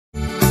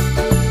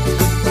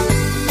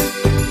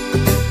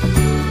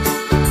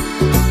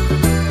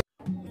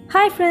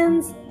Hi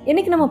friends,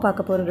 இன்னைக்கு நம்ம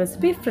பார்க்க போற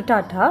ரெசிபி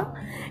frittata.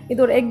 இது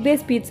ஒரு egg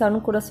based pizzaன்னு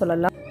கூட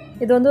சொல்லலாம்.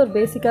 இது வந்து ஒரு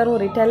பேசிக்கான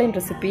ஒரு இட்டாலியன்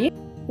ரெசிபி.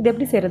 இது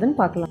எப்படி செய்யறதுன்னு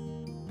பார்க்கலாம்.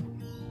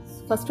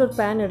 ஃபர்ஸ்ட் ஒரு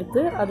pan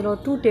எடுத்து அதுல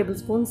ஒரு 2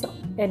 tablespoons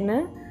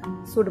எண்ணெய்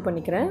சூடு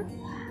பண்ணிக்கிறேன்.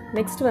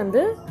 நெக்ஸ்ட்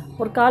வந்து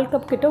ஒரு 1/4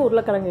 கப் கிட்ட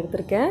உருளைக்கிழங்கு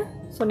எடுத்துர்க்கேன்.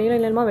 சோ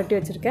நீளமா வெட்டி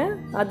வச்சிருக்கேன்.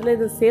 அதுல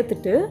இது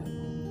சேர்த்துட்டு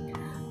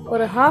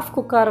ஒரு half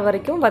குக் ஆற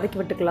வரைக்கும் வதக்கி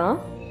விட்டுக்கலாம்.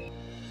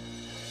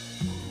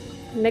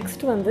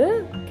 நெக்ஸ்ட் வந்து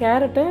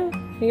கேரட்டை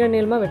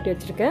நீளமா வெட்டி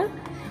வச்சிருக்கேன்.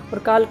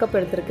 ஒரு 1/4 கப்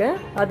எடுத்துர்க்கேன்.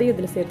 அதையும்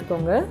இதில்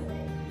சேர்த்துக்கோங்க.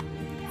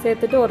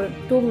 சேர்த்துட்டு ஒரு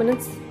 2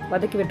 minutes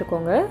வதக்கி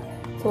விட்டுக்கோங்க.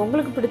 ஸோ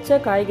உங்களுக்கு பிடிச்ச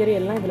காய்கறி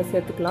எல்லாம் இதில்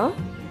சேர்த்துக்கலாம்.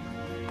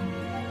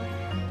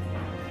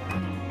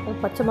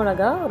 பச்சை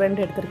மிளகா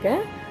 2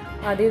 எடுத்துர்க்கேன்.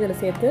 அதையும்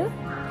இதில் சேர்த்து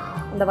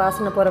அந்த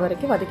வாசனை போகிற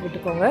வரைக்கும் வதக்கி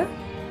விட்டுக்கோங்க.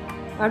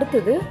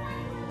 அடுத்தது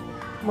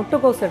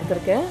முட்டைக்கோஸ்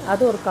எடுத்துர்க்கேன்.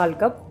 அது ஒரு 1/4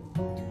 கப்.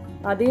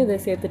 அதையும் இதை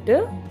சேர்த்துட்டு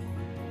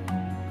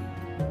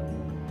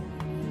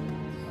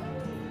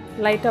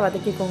லைட்டாக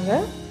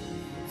வதக்கிக்கோங்க.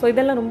 ஸோ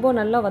இதெல்லாம் ரொம்ப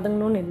நல்லா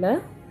வதங்கணும்னு இல்லை.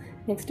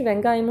 நெக்ஸ்ட்டு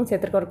வெங்காயமும்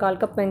சேர்த்துருக்கேன். ஒரு 1/4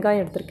 கப்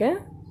வெங்காயம் எடுத்துருக்கேன்.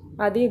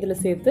 அதையும்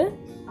இதில் சேர்த்து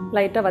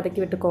லைட்டாக வதக்கி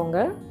விட்டுக்கோங்க.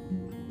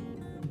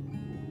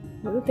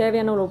 அது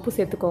தேவையான ஒரு உப்பு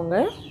சேர்த்துக்கோங்க.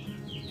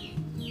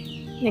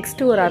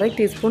 நெக்ஸ்ட்டு ஒரு 1/2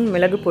 டீஸ்பூன்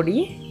மிளகு பொடி,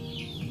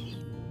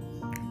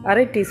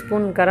 1/2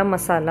 டீஸ்பூன் கரம்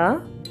மசாலா,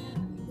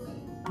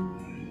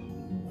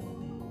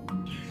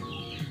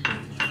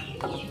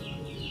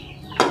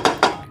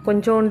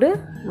 கொஞ்சோண்டு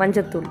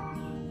மஞ்சத்தூள்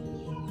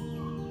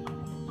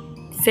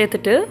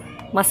சேர்த்துட்டு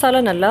மசாலா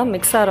நல்லா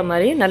மிக்ஸ் ஆகிற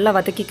மாதிரி நல்லா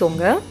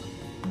வதக்கிக்கோங்க.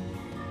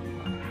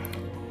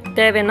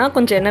 தேவைன்னா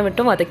கொஞ்சம் எண்ணெய்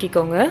விட்டும்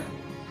வதக்கிக்கோங்க.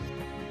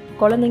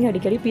 குழந்தைங்க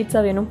அடிக்கடி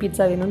பீட்சா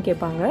வேணும்னு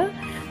கேட்பாங்க.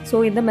 ஸோ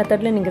இந்த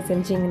மெத்தடில் நீங்கள்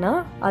செஞ்சிங்கன்னா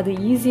அது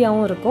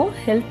ஈஸியாகவும் இருக்கும்,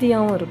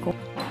 ஹெல்த்தியாகவும் இருக்கும்.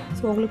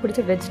 ஸோ உங்களுக்கு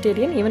பிடிச்ச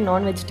வெஜிடேரியன் ஈவன்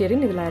நான்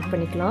வெஜிடேரியன் இதில் ஆட்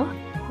பண்ணிக்கலாம்.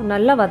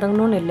 நல்லா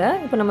வதங்கணும்னு இல்லை.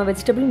 இப்போ நம்ம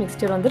வெஜிடபிள்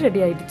மிக்ஸ்சர் வந்து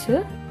ரெடி ஆகிடுச்சு.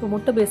 இப்போ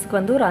முட்டை பேஸுக்கு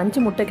வந்து ஒரு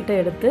 5 முட்டை கிட்ட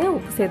எடுத்து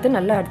உப்பு சேர்த்து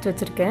நல்லா அடித்து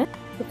வச்சுருக்கேன்.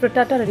 இப்போ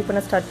ஃப்ரிட்டாட்டா ரெடி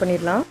பண்ண ஸ்டார்ட்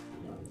பண்ணிடலாம்.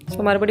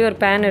 ஸோ மறுபடியும் ஒரு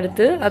பேன்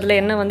எடுத்து அதில்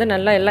எண்ணெய் வந்து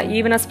நல்லா எல்லாம்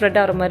ஈவனாக ஸ்ப்ரெட்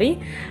ஆகிற மாதிரி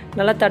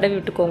நல்லா தடவி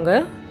விட்டுக்கோங்க.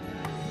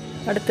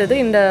 அடுத்தது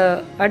இந்த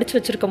அடித்து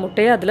வச்சுருக்க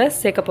முட்டையை அதில்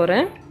சேர்க்க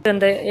போகிறேன்.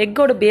 அந்த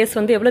எக்கோட பேஸ்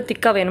வந்து எவ்வளோ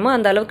திக்காக வேணுமோ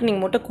அந்த அளவுக்கு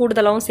நீங்கள் முட்டை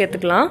கூடுதலாகவும்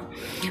சேர்த்துக்கலாம்.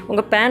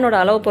 உங்கள் பேனோட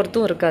அளவு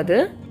பொறுத்தும் இருக்காது.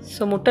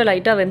 ஸோ முட்டை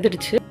லைட்டாக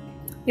வெந்துடுச்சு.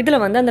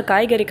 இதில் வந்து அந்த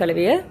காய்கறி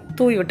கலவையை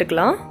தூவி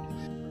விட்டுக்கலாம்.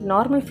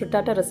 நார்மல்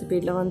ஃப்ரிட்டாட்டா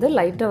ரெசிபியில் வந்து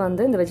லைட்டாக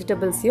வந்து இந்த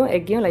வெஜிடபிள்ஸையும்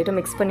எக்கையும் லைட்டாக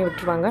மிக்ஸ் பண்ணி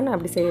விட்டுருவாங்க. நான்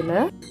அப்படி செய்யலை.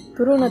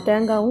 துருவின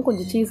தேங்காயும்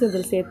கொஞ்சம் சீஸ்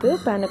இதில் சேர்த்து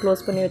பேனை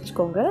க்ளோஸ் பண்ணி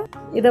வச்சுக்கோங்க.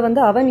 இதை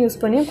வந்து அவன் யூஸ்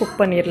பண்ணி குக்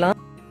பண்ணிடலாம்.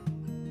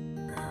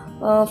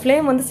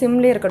 ஃப்ளேம் வந்து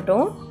சிம்லேயே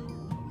இருக்கட்டும்.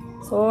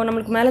 ஸோ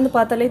நம்மளுக்கு மேலேருந்து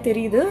பார்த்தாலே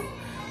தெரியுது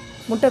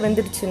முட்டை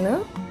வெந்துடுச்சுன்னு.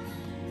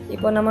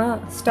 இப்போ நம்ம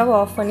ஸ்டவ்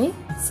ஆஃப் பண்ணி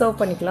சர்வ்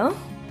பண்ணிக்கலாம்.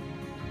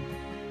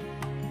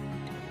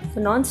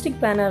 ஸோ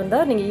நான்ஸ்டிக் பேனாக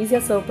இருந்தால் நீங்கள்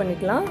ஈஸியாக சர்வ்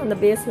பண்ணிக்கலாம். அந்த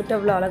பேஸ் விட்டு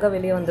அவ்வளோ அழகாக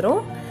வெளியே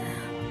வந்துடும்.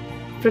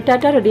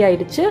 ஃப்ரிட்டாட்டா ரெடி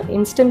ஆகிடுச்சு.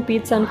 இன்ஸ்டன்ட்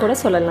பீட்சான்னு கூட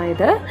சொல்லலாம்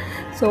இதை.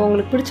 ஸோ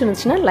உங்களுக்கு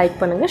பிடிச்சிருந்துச்சுன்னா லைக்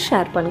பண்ணுங்கள்,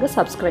 ஷேர் பண்ணுங்கள்,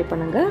 சப்ஸ்கிரைப்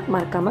பண்ணுங்கள்.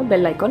 மறக்காமல்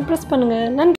பெல் ஐக்கான் ப்ரெஸ் பண்ணுங்கள். நன்றி.